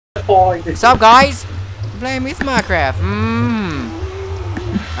What's up, guys? Playing with Minecraft.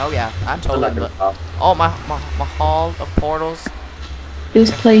 Oh yeah, I'm totally. Oh my hall of portals.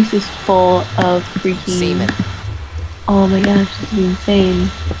 This place is full of freaking Semen. Oh my gosh, this is insane.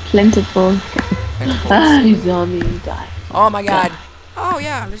 Plentiful. Zombie die. Oh my god. Oh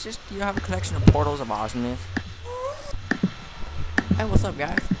yeah, let's just have a collection of portals of awesomeness. Hey, what's up,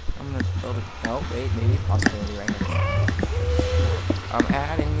 guys? I'm gonna build a. Oh wait, maybe possibility right here. I'm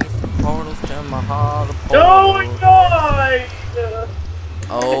adding me some portals to my hall of portals. Oh my god!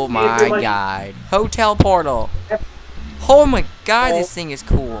 Oh my god. Hotel portal. Oh my god, this thing is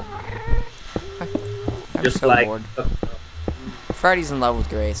cool. I'm Just so like bored. Freddy's in love with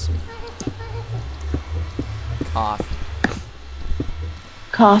Grace. Cough.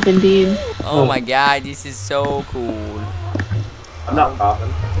 Cough indeed. Oh my god, this is so cool. I'm not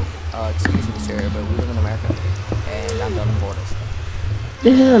coughing. Excuse me, sir, but we live in America. And I'm building portals.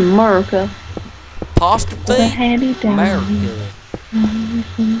 This is America. Possibly America.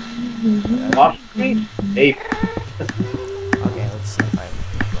 Washington? Hey. Okay, let's see if I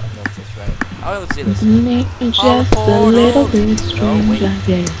make this right. Oh, let's see this. Just a little bit strange, I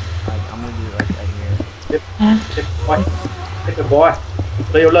guess. I'm gonna do it right here. Hit the boy.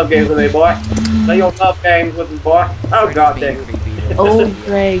 Play your love games with me, boy. Play your love games with me, boy. Oh god dang it. Oh,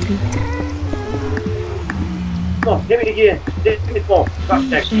 Greg. Come on, hit me again. Hit me more. God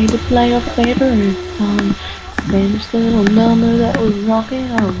dang it. Say to play your favorite song. Spanish little number that was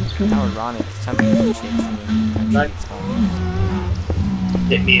rocking on the string. How ironic. Somebody appreciates me.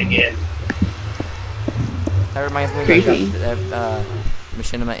 Hit me again. That reminds me of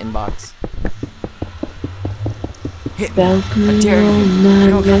Machinima Inbox. Hit me. I dare you. You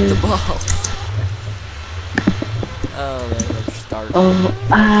don't got the balls. Oh, let's start. Oh,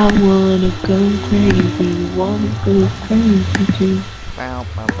 I wanna go crazy. Wanna go crazy too. Bow,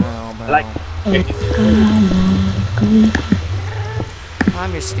 bow, bow, bow. Like,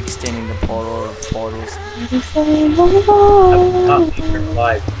 I'm just extending the portal of portals. I'm not even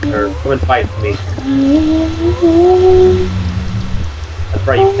alive. Or come and fight me. That's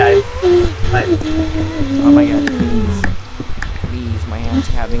right, you guys. Oh my god, please. Please, my hand's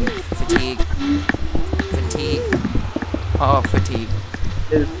having fatigue. Fatigue. Oh, fatigue.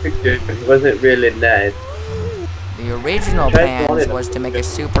 This picture wasn't really nice. The original plans was to make a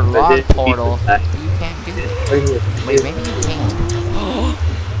super long portal. You can't do it. Wait, maybe you can.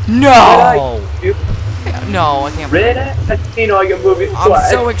 No! No, I can't. Really? I've seen all your movies I'm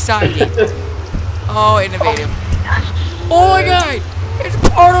twice. so excited. Oh, innovative. Oh my god! It's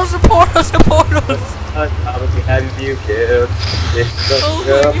portals and portals and portals! I was have you killed. This Oh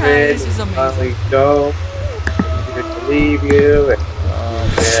my god, this is amazing. Go. To leave you. Right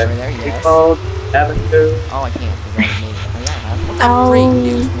there, yes. Haven't to. Oh, I can't because I made it. Oh, yeah, I have. What the freak,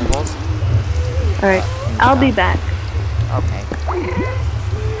 dude? Nipples? Alright, I'll be back. Okay.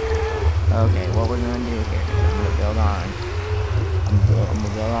 Okay, what we're gonna do here is I'm gonna build on. I'm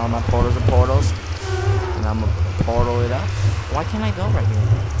gonna build on my portals and portals. And I'm gonna portal it up. Why can't I go right here?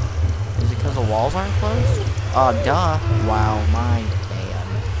 Is it because the walls aren't closed? Duh. Wow, my bad.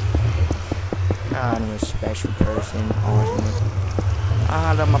 God, I'm a special person. Awesome.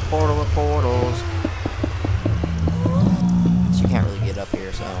 I love my portal with portals. So you can't really get up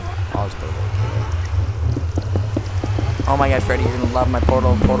here, so I'll just put a little kid. Oh my god, Freddy, you're gonna love my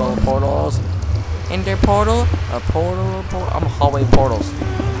portals. Ender portal, a portal. I'm a hallway of portals.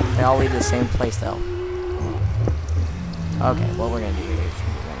 They all lead to the same place, though. Okay, what we're gonna do here is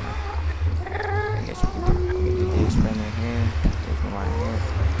I guess we can do this right here. This one right here.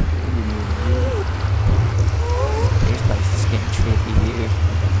 This place is getting trippy, dude.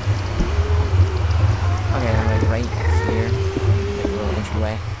 Okay, I'm like right here. Like a little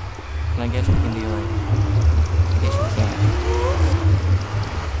entryway. And I guess we can do like. I guess we can't.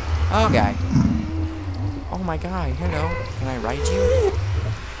 Okay. Oh my god, hello. Can I ride you?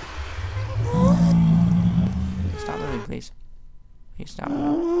 Stop moving, please. Please stop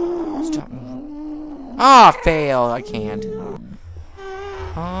moving. Stop moving. Ah, fail. I can't.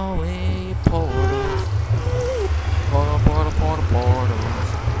 Hallway portals. Portals.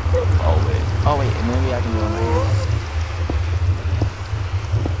 Oh wait, maybe I can go in right here.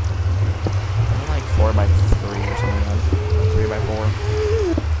 I'm like 4x3 or something like that. 3x4.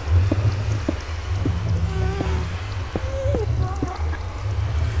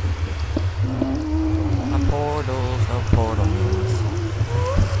 Portals.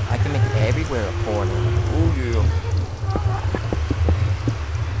 I can make everywhere a portal. Ooh, yeah.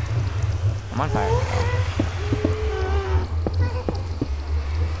 I'm on fire.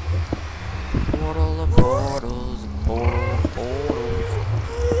 Portal of portals. Portals.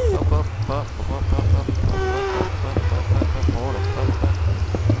 A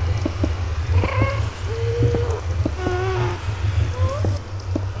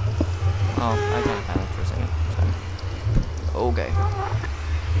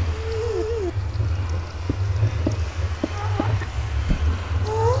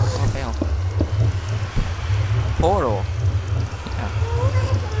Oh, fail. Portal. Yeah.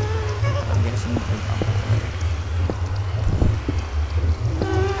 I'm guessing.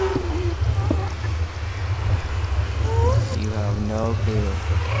 You have no clue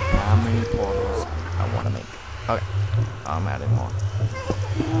how many portals I want to make. Okay. I'm adding more.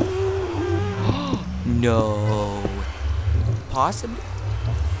 No. Possibly?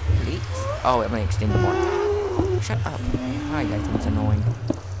 Please? Oh, I'm gonna extend more. Shut up. Hi, that thing's annoying.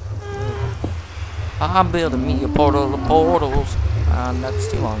 I'm building me a portal of portals. That's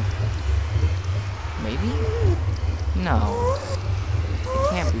too long. Maybe? No. It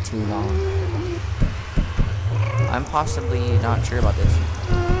can't be too long. I'm possibly not sure about this.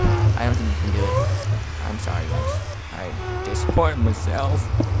 I don't think you can do it. I'm sorry, guys. I disappointed myself.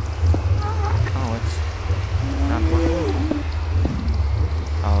 Oh, it's not working.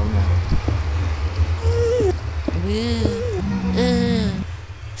 Oh no.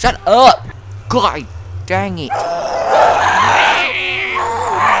 Shut up! God dang it.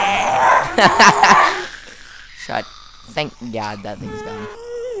 Shut. Thank God that thing's done.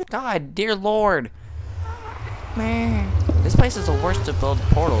 God, dear Lord. Man, this place is the worst to build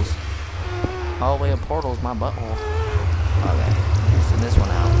portals. All the way of portals, my butthole. Okay, send this one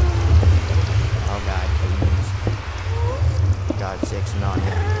out. Oh God, please. God, 6 not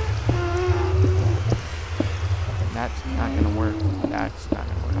here. That's not gonna work. That's not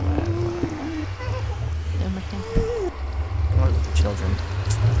gonna work. What are the children?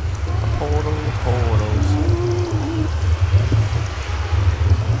 A portal, portals.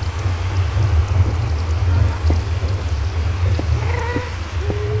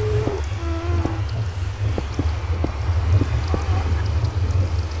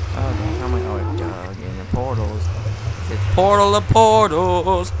 Portal of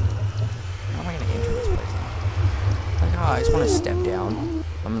portals. How am I gonna enter this place now? Like, oh, I just want to step down.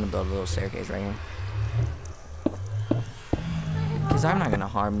 I'm gonna build a little staircase right here. Because I'm not gonna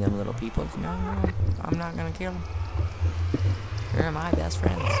harm them little people. No, I'm not gonna kill them. They're my best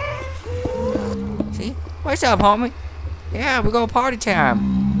friends. See? What's up, homie? Yeah, we go party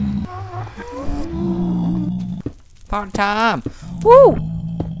time. Party time. Woo!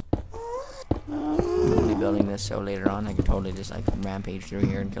 Building this so later on I could totally just like rampage through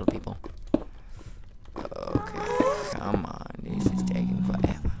here and kill people. Okay, come on, this is taking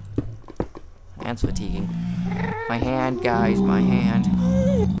forever. Hand's fatiguing. My hand, guys, my hand.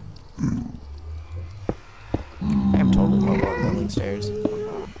 I'm totally low on building stairs.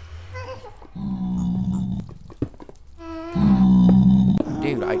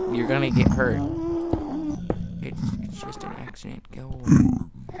 Dude, you're gonna get hurt. It's just an accident. Go away.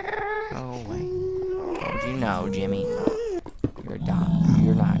 Go away. You know, Jimmy, you're adopted.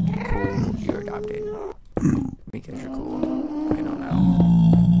 You're not cool. You're adopted because you're cool. I don't know.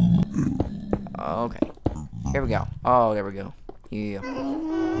 Okay, here we go. Oh, there we go. Yeah.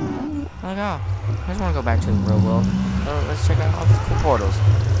 Oh my God, I just want to go back to the real world. Let's check out all these cool portals.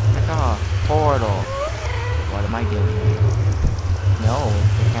 Like, oh, portal. What am I doing here? No,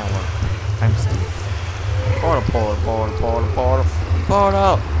 it can't work. I'm stupid. Portal, portal, portal, portal, portal,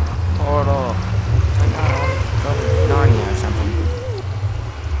 portal, portal. Go to Narnia or something.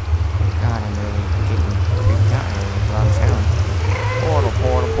 God, I'm really getting creeped out here. There's a lot of sound. Portal,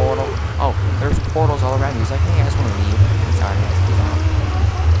 portal, portal. Oh, there's portals all around you. He's like, hey, I just want to leave. I'm sorry, guys. He's out.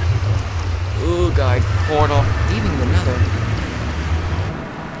 Ooh, guys. Portal. Leaving the nether.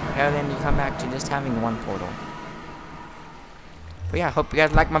 And then you come back to just having one portal. But yeah, hope you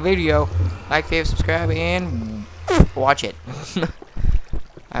guys like my video. Like, favorite, subscribe, and watch it.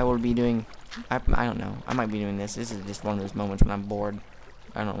 I will be doing... I don't know. I might be doing this. This is just one of those moments when I'm bored.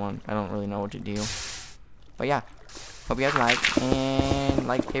 I don't really know what to do. But yeah, hope you guys like,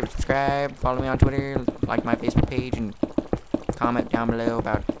 favorite, subscribe, follow me on Twitter, like my Facebook page, and comment down below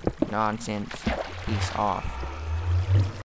about nonsense. Peace off.